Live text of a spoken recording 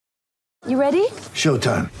You ready?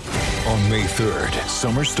 Showtime. On May 3rd,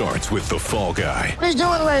 summer starts with The Fall Guy. Let's do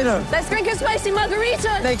it later. Let's drink a spicy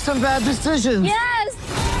margarita. Make some bad decisions.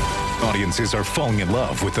 Yes! Audiences are falling in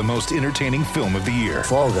love with the most entertaining film of the year.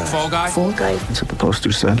 Fall Guy. Fall Guy? Fall guy. That's what the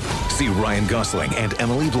poster said. See Ryan Gosling and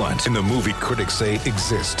Emily Blunt in the movie critics say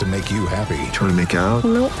exists to make you happy. Trying to make it out?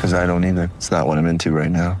 Nope. Because I don't either. It's not what I'm into right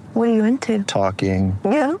now. What are you into? Talking.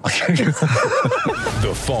 Yeah.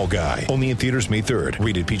 The Fall Guy. Only in theaters May 3rd.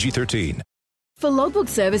 Rated PG-13. For logbook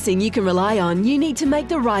servicing you can rely on, you need to make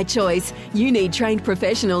the right choice. You need trained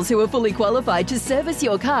professionals who are fully qualified to service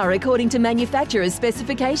your car according to manufacturer's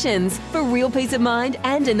specifications. For real peace of mind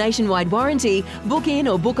and a nationwide warranty, book in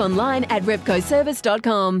or book online at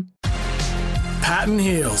repcoservice.com. Patton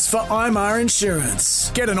Heels for IMAR Insurance.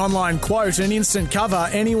 Get an online quote and instant cover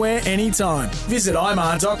anywhere, anytime. Visit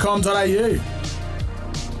imar.com.au.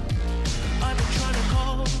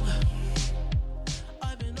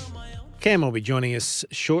 Cam will be joining us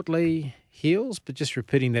shortly, Heels, but just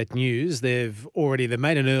repeating that news, they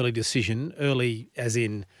made an early decision, early as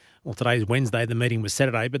in, well, today's Wednesday, the meeting was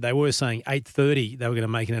Saturday, but they were saying 8:30 they were going to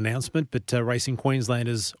make an announcement, but Racing Queensland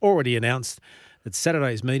has already announced that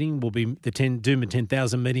Saturday's meeting will be, the Doomben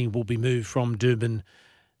 10,000 meeting will be moved from Doomben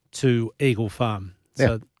to Eagle Farm.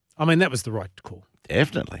 So, I mean, that was the right call.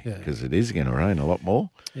 Definitely, because it is going to rain a lot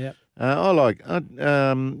more. Yeah. These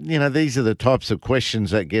are the types of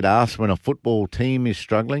questions that get asked when a football team is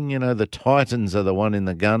struggling. You know, the Titans are the one in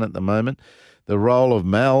the gun at the moment. The role of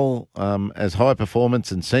Mal as high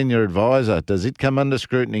performance and senior advisor, does it come under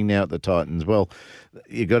scrutiny now at the Titans? Well,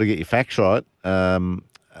 you've got to get your facts right. I'm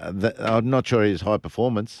not sure he's high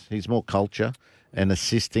performance. He's more culture and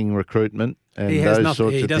assisting recruitment and He doesn't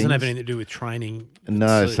have anything to do with training.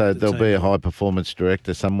 No, so there'll be a high performance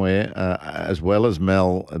director somewhere, as well as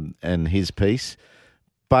Mel and his piece.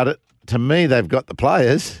 But to me, they've got the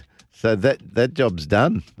players, so that job's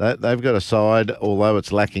done. They've got a side, although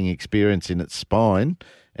it's lacking experience in its spine,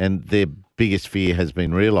 and their biggest fear has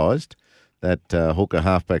been realised, that hooker,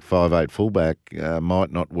 halfback, 5'8", fullback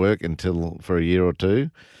might not work until for a year or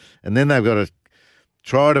two. And then they've got to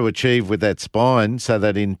try to achieve with that spine so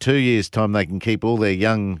that in 2 years' time they can keep all their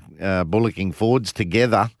young bullocking forwards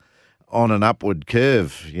together on an upward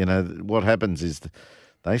curve. You know, what happens is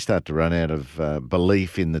they start to run out of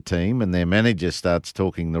belief in the team and their manager starts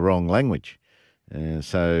talking the wrong language.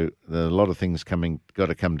 So a lot of things got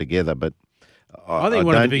to come together, but I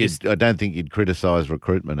don't think you'd criticise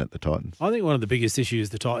recruitment at the Titans. I think one of the biggest issues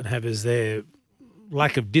the Titans have is their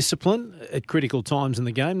lack of discipline at critical times in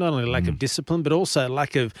the game. Not only lack of discipline, but also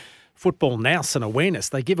lack of football nous and awareness.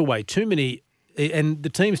 They give away too many, and the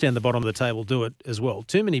teams down the bottom of the table do it as well.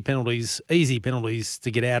 Too many penalties, easy penalties to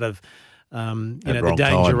get out of the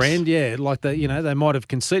danger times. end. Yeah, like they might have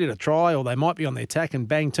conceded a try, or they might be on the attack and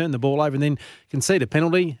bang, turn the ball over, and then concede a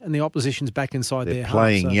penalty, and the opposition's back inside their half. They're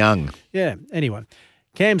playing young. Yeah. Anyway,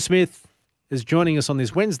 Cam Smith is joining us on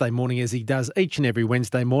this Wednesday morning, as he does each and every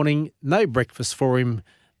Wednesday morning. No breakfast for him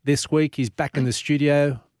this week. He's back in the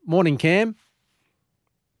studio. Morning, Cam.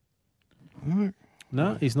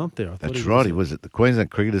 No, he's not there. That's right. He was at the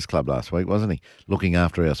Queensland Cricketers Club last week, wasn't he? Looking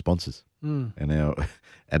after our sponsors and our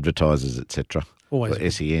advertisers, etc. Always for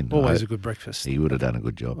SEN. Always a good breakfast. He would have done a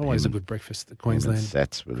good job. Always a good breakfast at the Queensland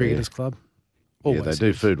Sats Cricketers Club. Always. Yeah, they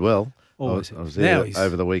do food well. Always. I was there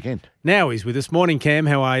over the weekend. Now he's with us. Morning, Cam.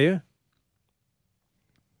 How are you?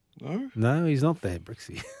 No, he's not there,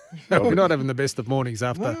 Brixie. We're not having the best of mornings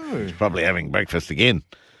after. No. He's probably having breakfast again.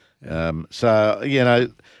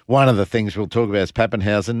 So, one of the things we'll talk about is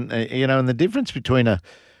Pappenhausen, and the difference between a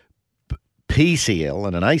PCL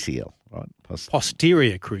and an ACL, right?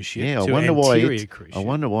 Posterior cruciate. Yeah, I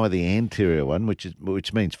wonder why the anterior one,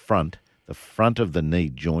 which means front, the front of the knee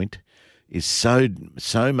joint, is so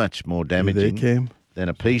much more damaging than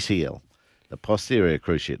a PCL. The posterior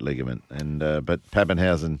cruciate ligament, but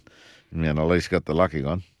Pappenhausen, at least got the lucky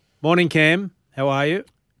one. Morning, Cam. How are you?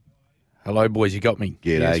 Hello, boys. You got me.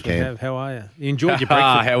 G'day, yes, Cam. How are you? You enjoyed your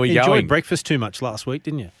breakfast. How are we you going? enjoyed breakfast too much last week,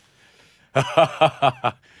 didn't you?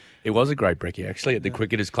 It was a great brekkie, actually, at the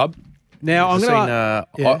Cricketers Club. Now,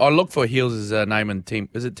 I look for Heels' name and team.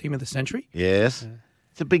 Is it Team of the Century? Yes.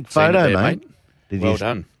 It's a big photo, there, mate. Well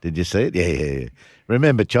done. Did you see it? Yeah.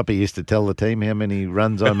 Remember, Choppy used to tell the team how many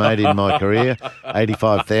runs I made in my career,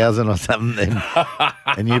 85,000 or something,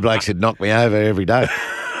 and you blokes would knock me over every day.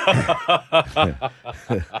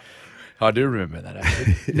 I do remember that,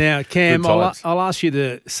 actually. Now, Cam, I'll ask you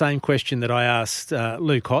the same question that I asked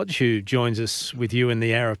Luke Hodge, who joins us with you in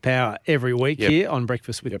the Hour of Power every week here on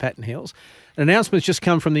Breakfast with Pat and Hills. An announcement's just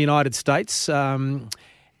come from the United States, and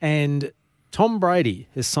Tom Brady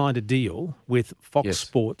has signed a deal with Fox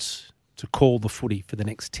Sports to call the footy for the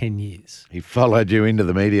next 10 years. He followed you into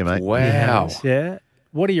the media, mate. Wow. Yeah.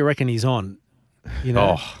 What do you reckon he's on? You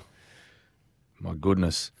know, Oh, my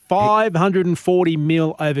goodness. 540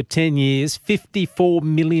 mil over 10 years, $54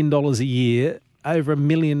 million a year, over $1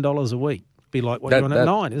 million a week. Be like what you're on at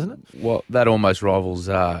 9, isn't it? Well, that almost rivals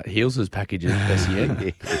Heels' package at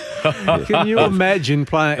SEN. Can you imagine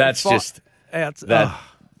playing? That's just out,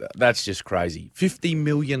 that's just crazy. $50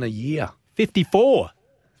 million a year. 54.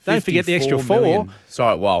 Don't forget the extra 4. Million.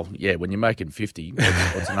 Sorry, well, yeah, when you're making 50,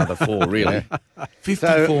 what's another 4, really?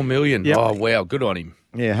 54 million. Yep. Oh, wow, good on him.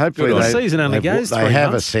 Yeah, hopefully The season only goes 3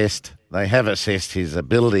 months. They have assessed his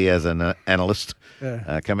ability as an analyst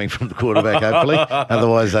coming from the quarterback, hopefully.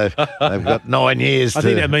 Otherwise, they've got 9 years I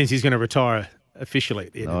think that means he's going to retire officially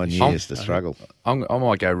at the end of 9 this year. years to struggle. I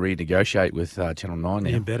might go renegotiate with Channel 9 now.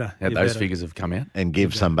 You better. Now You those better. figures have come out. And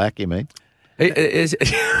give some back, you mean? Now,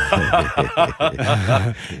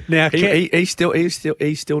 He's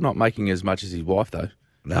still not making as much as his wife, though.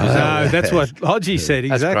 No, that's what Hodgie said.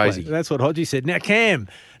 That's Exactly. crazy. That's what Hodgie said. Now, Cam,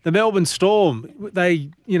 the Melbourne Storm,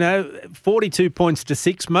 they, 42 points to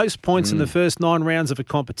 6, most points in the first 9 rounds of a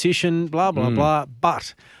competition, blah, blah, blah.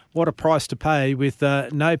 But what a price to pay with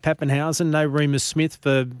no Pappenhausen, no Remus Smith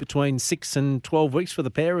for between 6 and 12 weeks for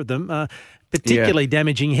the pair of them. Particularly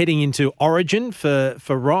damaging heading into Origin for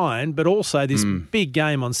Ryan, but also this big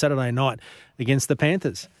game on Saturday night against the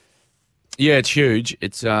Panthers. Yeah, it's huge.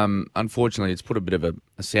 It's unfortunately it's put a bit of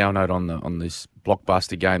a sour note on this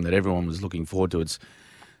blockbuster game that everyone was looking forward to. It's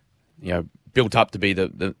built up to be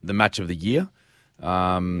the match of the year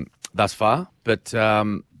thus far, but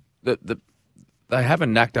they have a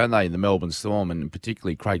knack, don't they, the Melbourne Storm, and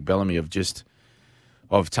particularly Craig Bellamy of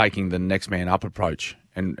taking the next man up approach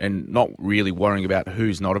and not really worrying about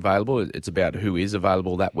who's not available. It's about who is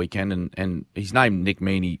available that weekend, and he's named Nick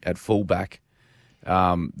Meaney at fullback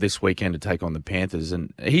this weekend to take on the Panthers,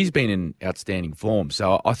 and he's been in outstanding form.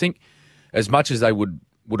 So I think as much as they would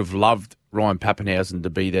have loved Ryan Pappenhausen to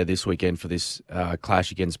be there this weekend for this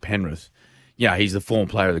clash against Penrith, he's the form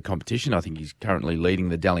player of the competition. I think he's currently leading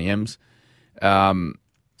the Dally M's.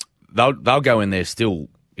 They'll go in there still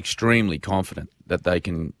extremely confident that they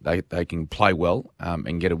can play well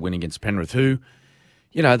and get a win against Penrith, who,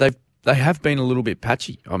 they have been a little bit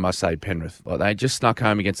patchy, I must say, Penrith. Like, they just snuck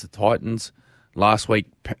home against the Titans. Last week,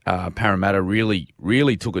 Parramatta really,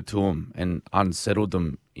 really took it to them and unsettled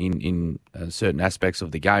them in certain aspects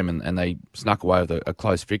of the game, and they snuck away with a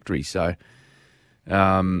close victory. So,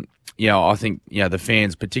 I think the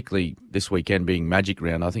fans, particularly this weekend being Magic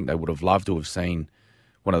Round, I think they would have loved to have seen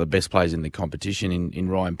one of the best players in the competition in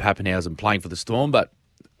Ryan Pappenhausen playing for the Storm. But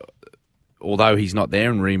although he's not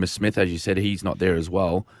there, and Remus Smith, as you said, he's not there as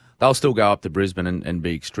well, they'll still go up to Brisbane and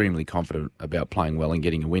be extremely confident about playing well and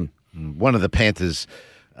getting a win. One of the Panthers'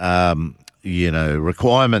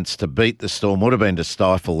 requirements to beat the Storm would have been to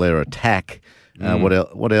stifle their attack.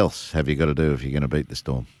 What else have you got to do if you're going to beat the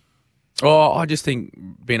Storm? Oh, I just think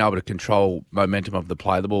being able to control momentum of the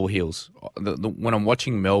play, the ball Heels. When I'm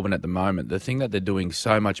watching Melbourne at the moment, the thing that they're doing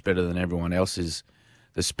so much better than everyone else is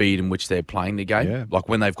the speed in which they're playing the game. Yeah. Like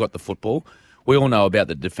when they've got the football. We all know about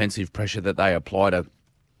the defensive pressure that they apply to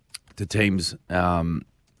teams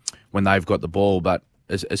when they've got the ball, but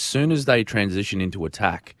as soon as they transition into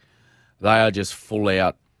attack, they are just full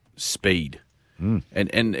out speed.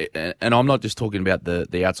 And I'm not just talking about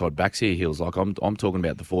the outside backs here, Heels. Like I'm talking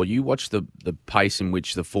about the forward. You watch the pace in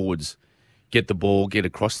which the forwards get the ball, get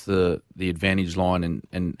across the advantage line,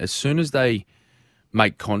 and as soon as they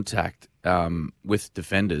make contact with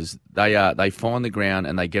defenders, they find the ground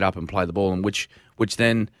and they get up and play the ball, and which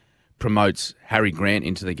then promotes Harry Grant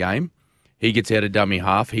into the game. He gets out of dummy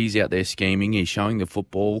half. He's out there scheming. He's showing the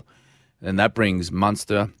football, and that brings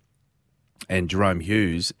Munster and Jerome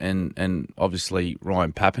Hughes and obviously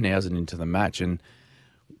Ryan Pappenhausen into the match. And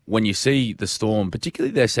when you see the Storm,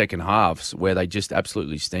 particularly their second halves, where they just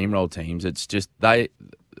absolutely steamroll teams, it's just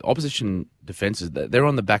opposition defences, they're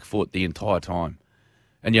on the back foot the entire time.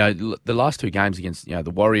 And the last 2 games against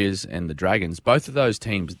the Warriors and the Dragons, both of those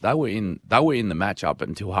teams, they were in the match up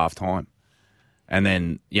until half time. And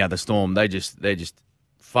then the Storm, they're just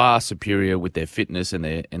far superior with their fitness and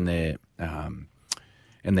their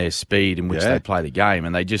speed in which they play the game,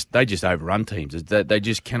 and they just overrun teams. They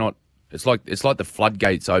just cannot. It's like the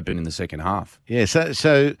floodgates open in the second half. Yeah.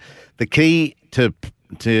 So the key to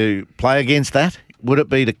play against that, would it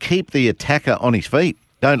be to keep the attacker on his feet?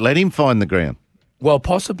 Don't let him find the ground. Well,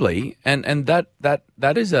 possibly, and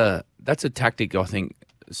that's a tactic I think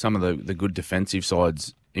some of the good defensive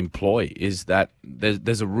sides employ, is that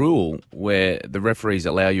there's a rule where the referees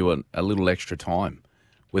allow you a little extra time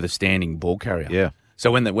with a standing ball carrier. Yeah. So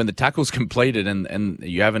when the tackle's completed and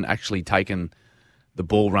you haven't actually taken the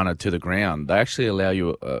ball runner to the ground, they actually allow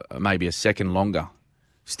you maybe a second longer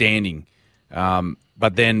standing.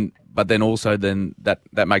 But then also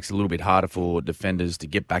that makes it a little bit harder for defenders to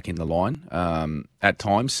get back in the line at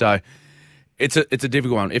times. So it's a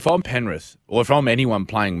difficult one. If I'm Penrith or if I'm anyone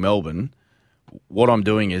playing Melbourne, what I'm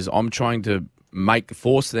doing is I'm trying to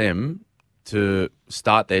force them to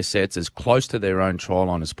start their sets as close to their own try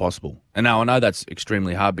line as possible. And now I know that's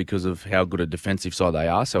extremely hard because of how good a defensive side they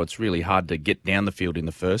are, so it's really hard to get down the field in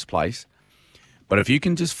the first place. But if you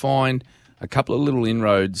can just find a couple of little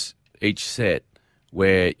inroads each set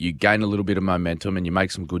where you gain a little bit of momentum and you make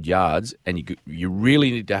some good yards, and you really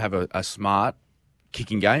need to have a smart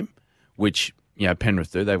kicking game, which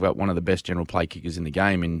Penrith do. They've got one of the best general play kickers in the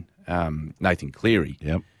game in Nathan Cleary.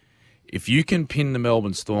 Yep. If you can pin the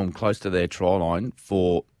Melbourne Storm close to their try line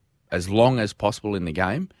for as long as possible in the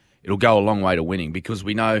game, it'll go a long way to winning, because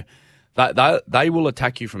we know that they will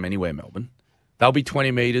attack you from anywhere, Melbourne. They'll be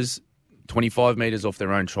 20 metres, 25 metres off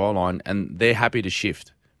their own try line, and they're happy to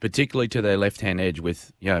shift, particularly to their left-hand edge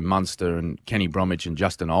with Munster and Kenny Bromwich and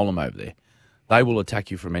Justin Olam over there. They will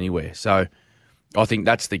attack you from anywhere. So I think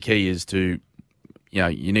that's the key, is to,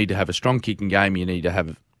 you need to have a strong kicking game. You need to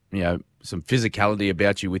have, some physicality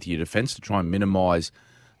about you with your defence to try and minimise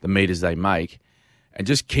the metres they make, and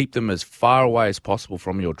just keep them as far away as possible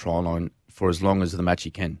from your try line for as long as the match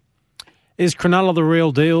you can. Is Cronulla the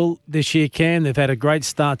real deal this year, Cam? They've had a great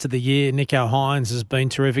start to the year. Nicho Hynes has been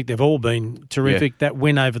terrific. They've all been terrific. Yeah. That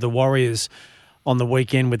win over the Warriors on the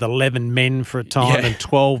weekend with 11 men for a time and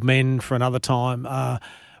 12 men for another time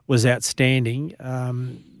was outstanding.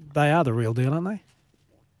 They are the real deal, aren't they?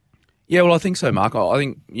 Yeah, well, I think so, Mark. I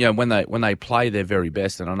think when they play their very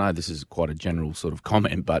best, and I know this is quite a general sort of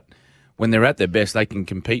comment, but when they're at their best, they can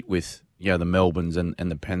compete with the Melbournes and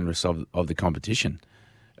the Penriths of the competition.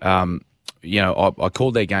 I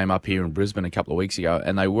called their game up here in Brisbane a couple of weeks ago,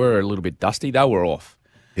 and they were a little bit dusty. They were off.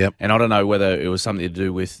 Yep. And I don't know whether it was something to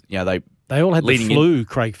do with they all had the flu.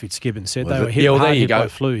 Craig Fitzgibbon said they were hit by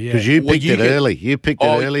flu. Yeah, because you picked it early. You picked it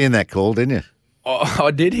early in that call, didn't you? I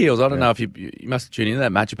did, Heels. I don't know if you must have tuned into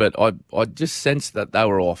that match, but I just sensed that they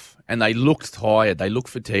were off and they looked tired. They looked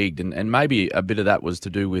fatigued, and maybe a bit of that was to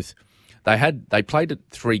do with they played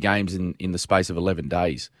 3 games in the space of 11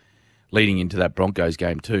 days, leading into that Broncos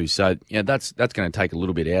game too. So that's going to take a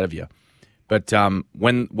little bit out of you. But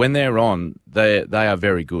when they're on, they are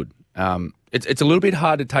very good. It's a little bit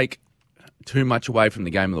hard to take too much away from the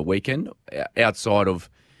game of the weekend. Outside of,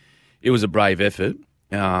 it was a brave effort.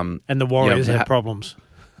 And the Warriors had problems.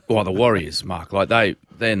 Well, the Warriors, Mark, like they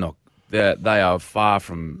are far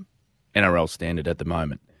from NRL standard at the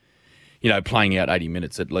moment. Playing out 80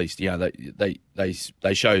 minutes at least.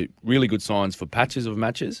 They show really good signs for patches of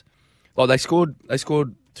matches. Like they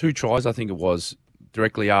scored 2 tries, I think it was,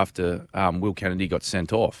 directly after Will Kennedy got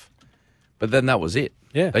sent off. But then that was it.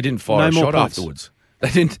 Yeah, they didn't fire a shot afterwards.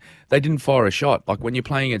 They didn't fire a shot. Like when you're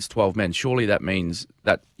playing against 12 men, surely that means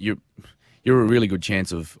that you're a really good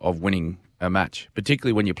chance of winning a match,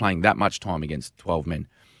 particularly when you're playing that much time against 12 men.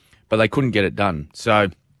 But they couldn't get it done. So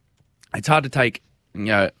it's hard to take,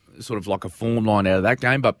 sort of like a form line out of that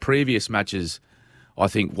game. But previous matches, I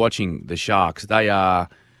think watching the Sharks, they are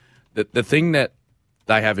the thing that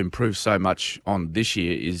they have improved so much on this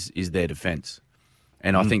year is their defence.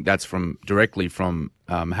 And I think that's directly from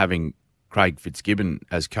having Craig Fitzgibbon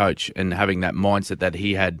as coach and having that mindset that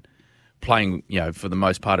he had playing, for the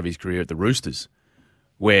most part of his career at the Roosters,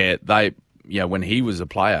 where when he was a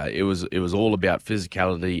player, it was all about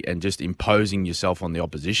physicality and just imposing yourself on the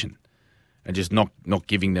opposition and just not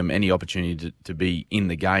giving them any opportunity to be in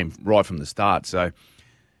the game right from the start. So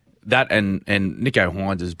that and Nicho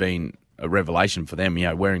Hynes has been a revelation for them,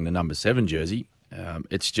 wearing the number 7 jersey.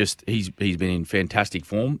 It's just he's been in fantastic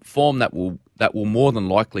form that will more than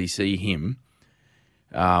likely see him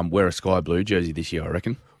wear a sky blue jersey this year, I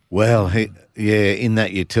reckon. Well, in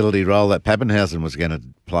that utility role that Pappenhausen was going to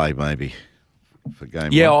play, maybe for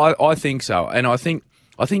game. Yeah, one. I think so, and I think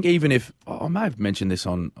even if I may have mentioned this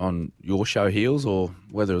on your show, Heels, or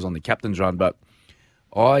whether it was on the captain's run, but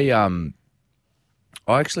I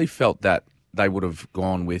actually felt that they would have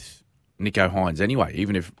gone with Nicho Hynes anyway,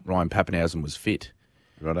 even if Ryan Pappenhausen was fit.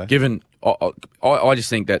 Righto. Given, I just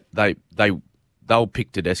think that they'll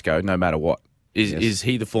pick Tedesco no matter what. Is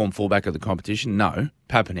he the form fullback of the competition? No,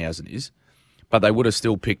 Pappenhausen is, but they would have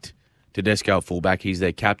still picked Tedesco at fullback. He's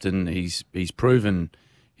their captain. He's proven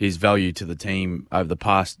his value to the team over the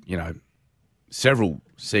past several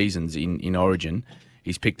seasons in Origin.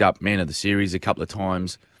 He's picked up man of the series a couple of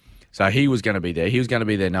times, so he was going to be there. He was going to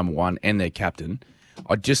be their number 1 and their captain.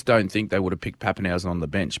 I just don't think they would have picked Pappenhausen on the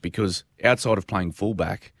bench because outside of playing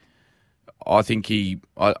fullback, I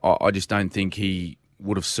just don't think he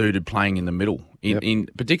would have suited playing in the middle,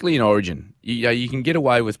 particularly in Origin. You can get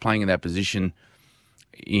away with playing in that position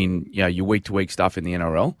in your week-to-week stuff in the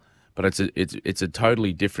NRL, but it's a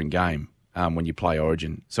totally different game when you play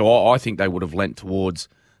Origin. So I think they would have lent towards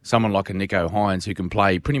someone like a Nico Hines who can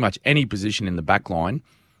play pretty much any position in the back line,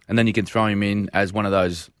 and then you can throw him in as one of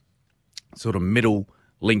those sort of middle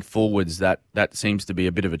link forwards that seems to be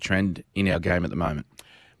a bit of a trend in our game at the moment.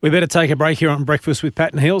 We better take a break here on Breakfast with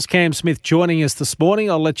Pat and Hills. Cam Smith joining us this morning.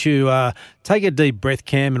 I'll let you take a deep breath,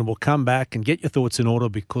 Cam, and we'll come back and get your thoughts in order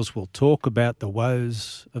because we'll talk about the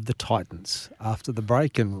woes of the Titans after the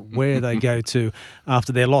break and where they go to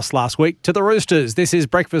after their loss last week to the Roosters. This is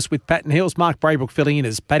Breakfast with Pat and Hills. Mark Braybrook filling in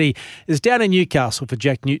as Paddy is down in Newcastle for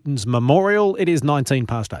Jack Newton's memorial. It is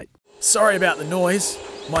 8:19. Sorry about the noise.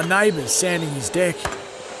 My neighbour's sanding his deck.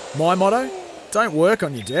 My motto, don't work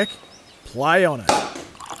on your deck, play on it.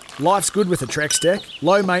 Life's good with a Trex deck.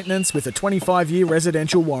 Low maintenance with a 25-year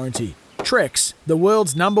residential warranty. Trex, the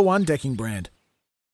world's #1 decking brand.